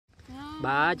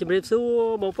bà chụp rip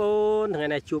su bông phôn ngày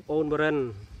này chụp ôn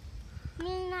Borin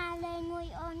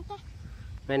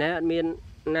ngày nay admin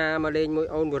na mà lên môi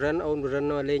ôn Borin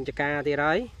mà lên cho ca thì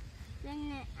đấy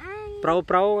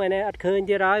pro ngày nay ăn khơi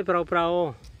thì đấy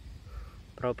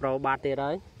pro bát thì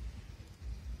đấy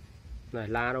này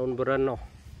lan ôn Borin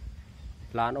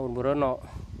nọ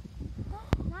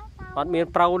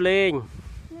admin pro lên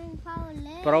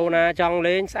pro na trong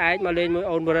lên sai mà lên môi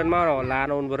ôn Borin mà rồi lan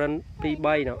ôn Borin pi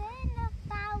bay nọ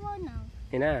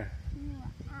thế nè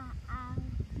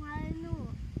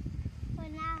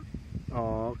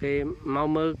ok mau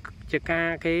mơ chả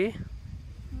ca cái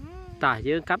tả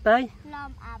dương cắp đấy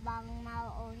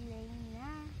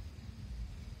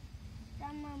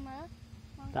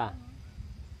tả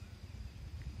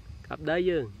cắp đấy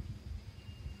dương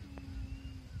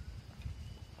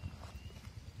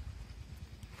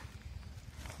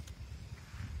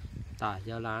tả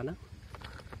giờ lá đó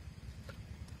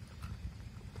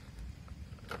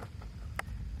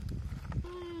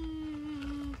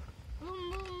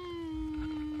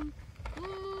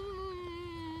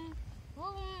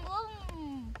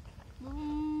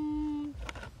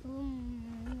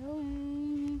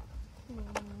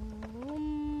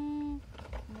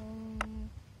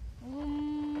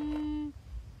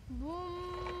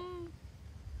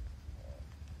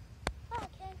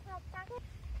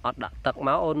đã tật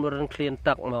máu ôn Borin clean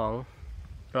tật mỏng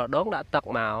rồi đón đã tật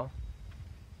máu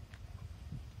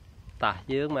tả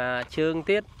dương mà chương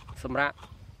tiết sầm rạ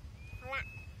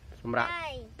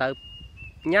từ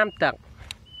nhám tật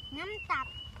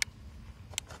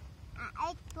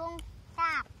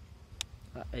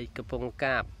ấy cái bông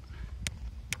cạp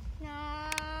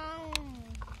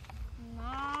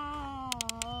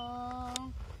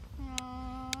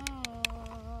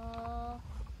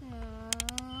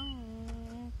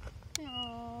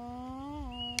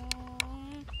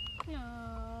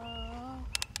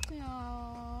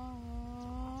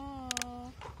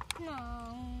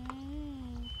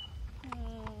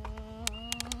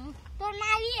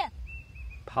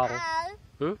phong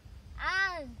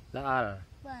là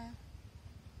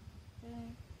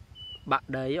bạn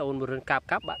đây ôn Borin cạp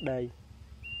bạn đây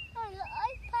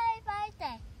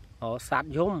sát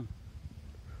zoom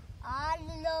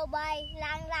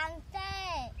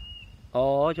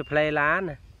chụp play lán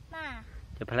nè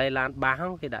chụp play lán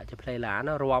báo cái đã chụp play lán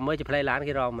nó rò mới chụp play lán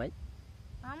cái rò mấy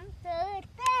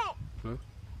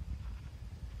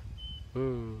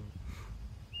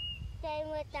chơi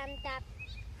mưa tầm tập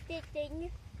tính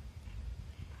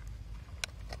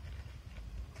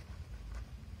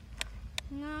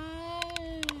ngon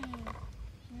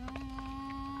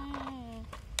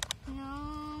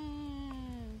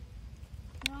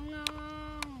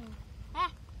à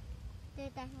tê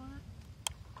tay quá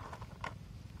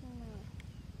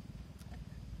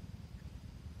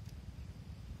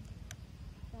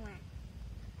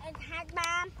anh hát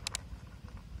bam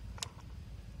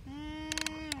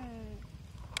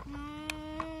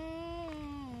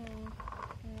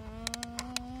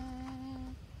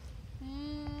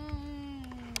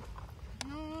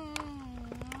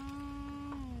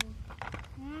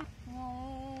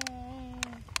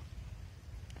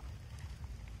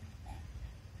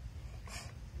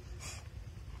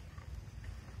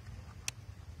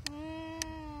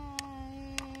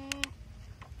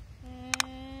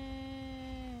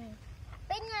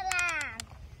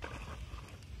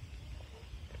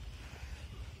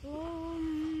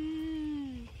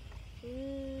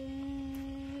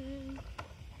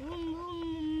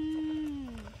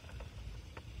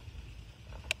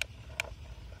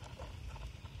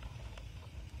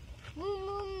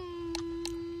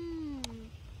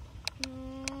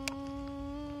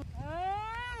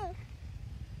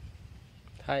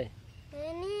hay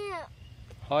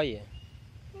hoi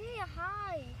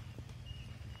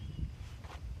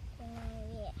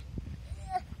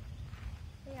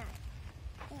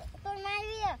con mai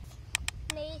kia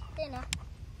này tên nào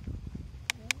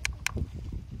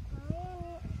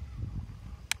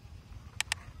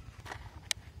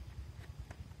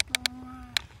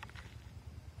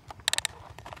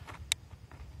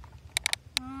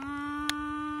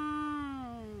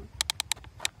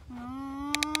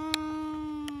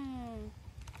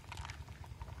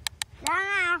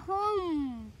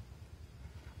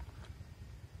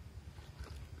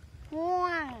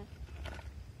ngoan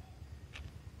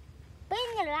biết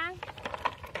như là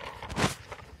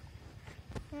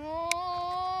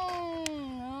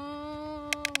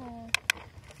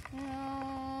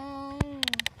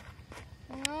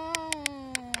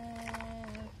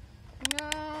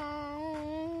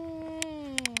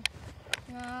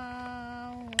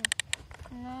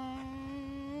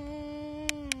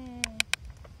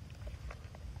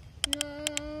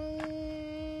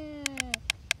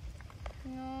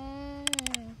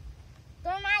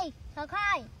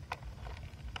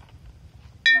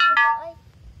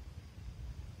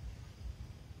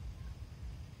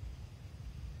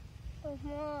tụt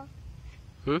mò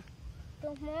hử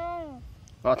tụt mò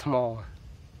ở thầm mò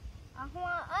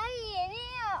hoa ấy nè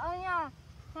ở nhà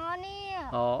hoa nè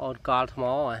ở con thầm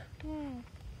mò à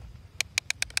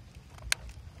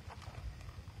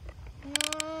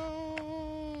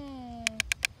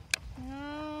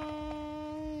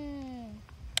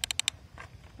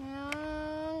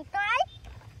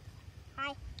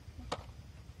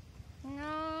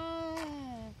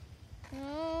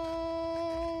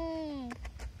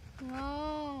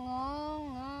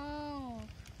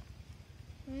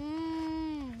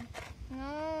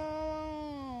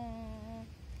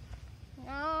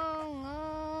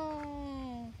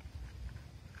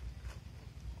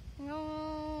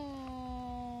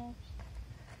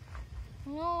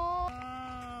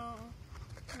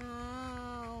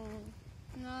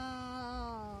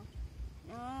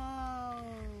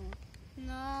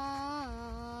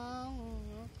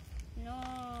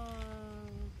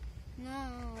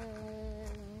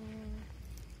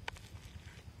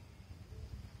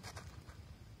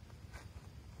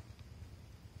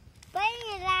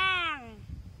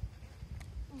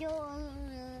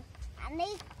anh đi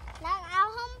đang ao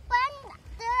không bên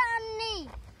chứ anh đi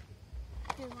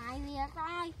từ mai về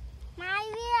thôi mai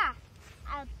về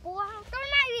ở buông tôi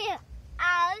mai về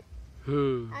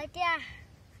ở kia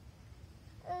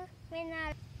bên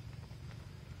nào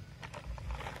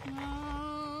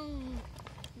ngon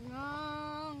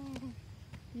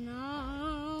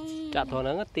chặt thằng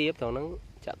nó tiếp thằng nó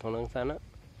chặt thằng nó sao nó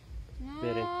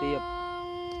về đến tiếp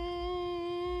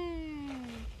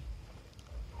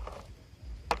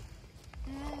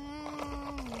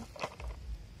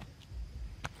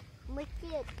mới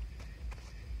chết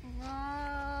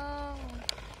ngon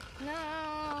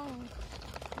ngon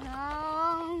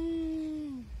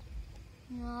ngon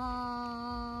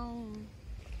ngon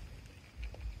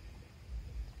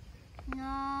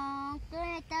ngon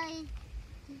tươi tươi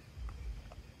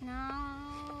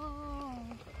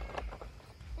ngon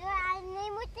tươi anh đi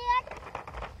mới chết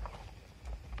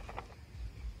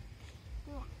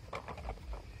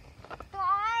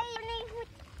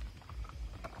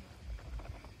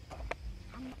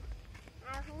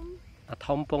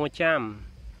thông phong chăm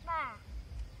bà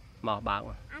mỏ bạc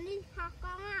anh đi học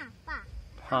con à bà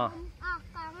ha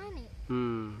con á nè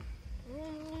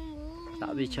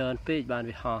đã bị chơn pít bàn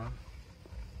bị hò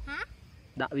hả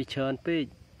đã bị chơn pít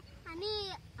anh đi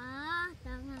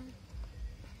chẳng à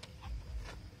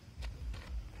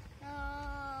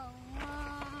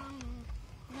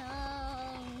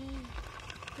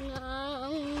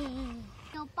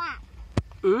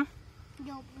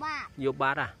dục bà dục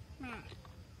bát à nè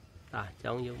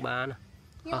trong dục bát nè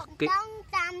dục trong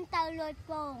trăm từ lượt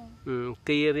buồn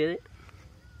kia biết đấy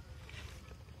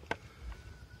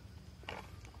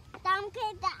trong khi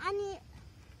đã anh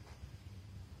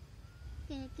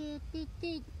kia tít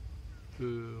tít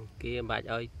kia bà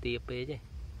ơi tiếp bế chứ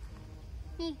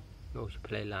đi nó sẽ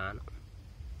play lá nó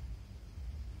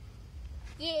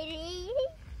gì đi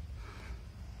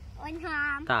anh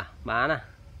hòm bán à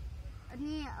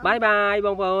bye bye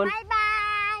bông bồn bye bye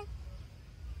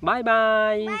bye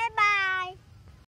bye bye bye